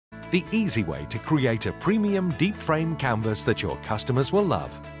the easy way to create a premium deep frame canvas that your customers will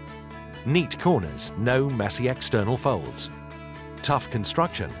love. Neat corners, no messy external folds. Tough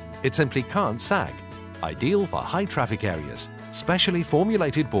construction, it simply can't sag. Ideal for high traffic areas, specially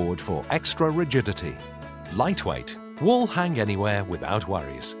formulated board for extra rigidity. Lightweight, will hang anywhere without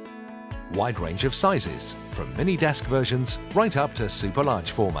worries. Wide range of sizes, from mini desk versions right up to super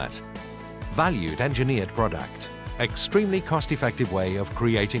large format. Valued engineered product, extremely cost-effective way of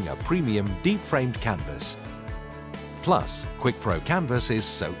creating a premium deep-framed canvas. Plus, QuickPro Canvas is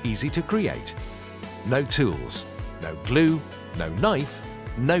so easy to create. No tools, no glue, no knife,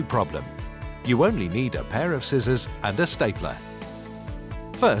 no problem. You only need a pair of scissors and a stapler.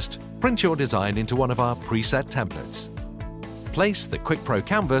 First, print your design into one of our preset templates. Place the QuickPro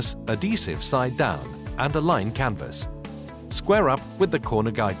Canvas adhesive side down and align canvas. Square up with the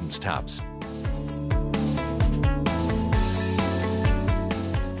corner guidance tabs.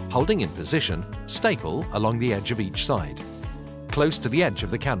 Holding in position, staple along the edge of each side, close to the edge of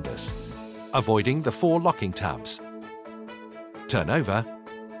the canvas, avoiding the 4 locking tabs. Turn over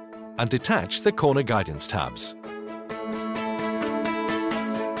and detach the corner guidance tabs.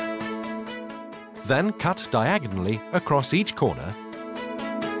 Then cut diagonally across each corner.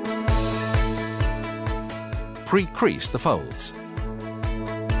 Pre-crease the folds.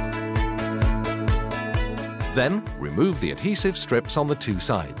 Then remove the adhesive strips on the 2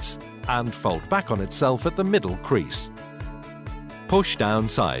 sides and fold back on itself at the middle crease. Push down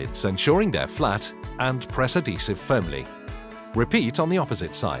sides, ensuring they're flat, and press adhesive firmly. Repeat on the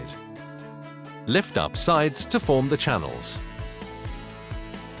opposite side. Lift up sides to form the channels.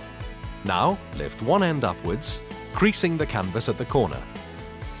 Now lift one end upwards, creasing the canvas at the corner.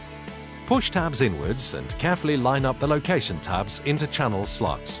 Push tabs inwards and carefully line up the location tabs into channel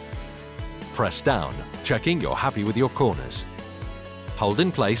slots. Press down, checking you're happy with your corners. Hold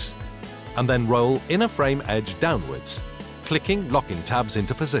in place and then roll inner frame edge downwards, clicking locking tabs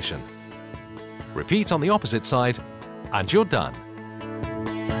into position. Repeat on the opposite side and you're done.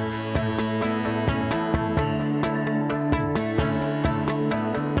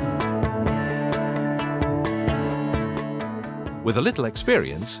 With a little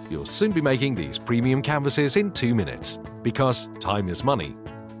experience, you'll soon be making these premium canvases in 2 minutes, because time is money.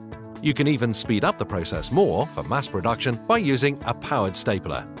 You can even speed up the process more for mass production by using a powered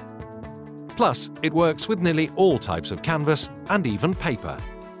stapler. Plus, it works with nearly all types of canvas and even paper.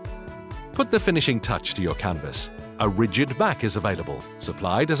 Put the finishing touch to your canvas. A rigid back is available,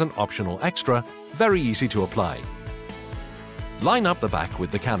 supplied as an optional extra, very easy to apply. Line up the back with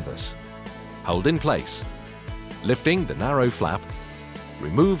the canvas. Hold in place. Lifting the narrow flap,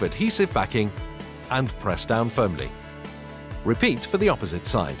 remove adhesive backing and press down firmly. Repeat for the opposite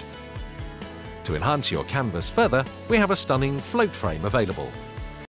side. To enhance your canvas further, we have a stunning float frame available.